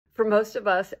For most of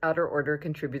us, outer order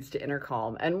contributes to inner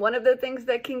calm. And one of the things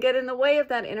that can get in the way of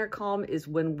that inner calm is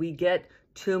when we get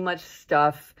too much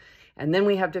stuff. And then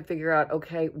we have to figure out,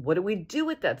 okay, what do we do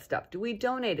with that stuff? Do we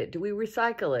donate it? Do we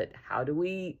recycle it?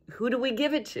 Who do we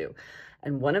give it to?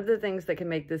 And one of the things that can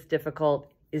make this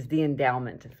difficult is the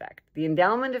endowment effect. The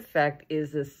endowment effect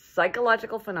is a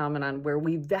psychological phenomenon where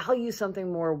we value something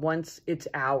more once it's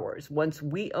ours. Once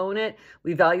we own it,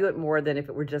 we value it more than if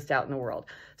it were just out in the world.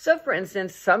 So for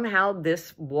instance, somehow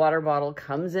this water bottle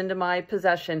comes into my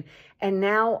possession and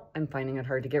now I'm finding it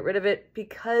hard to get rid of it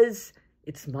because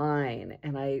it's mine,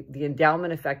 and the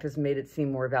endowment effect has made it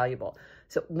seem more valuable.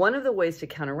 So one of the ways to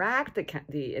counteract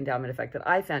the endowment effect that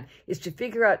I found is to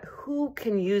figure out who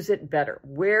can use it better.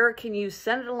 Where can you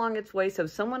send it along its way so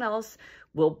someone else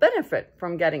will benefit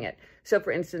from getting it? So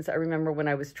for instance, I remember when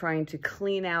I was trying to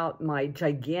clean out my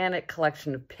gigantic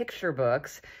collection of picture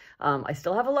books. I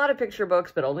still have a lot of picture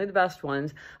books, but only the best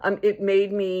ones. It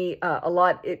made it a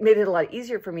lot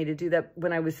easier for me to do that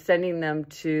when I was sending them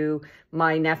to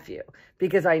my nephew,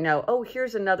 because I know, oh,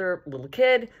 here's another little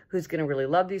kid who's going to really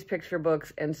love these picture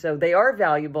books. And so they are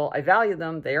valuable. I value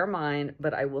them. They are mine,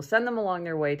 but I will send them along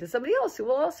their way to somebody else who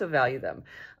will also value them.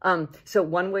 So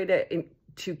one way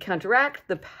to counteract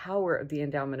the power of the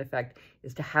endowment effect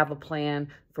is to have a plan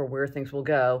for where things will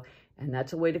go. And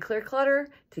that's a way to clear clutter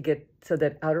to get so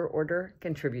that outer order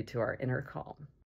contribute to our inner calm.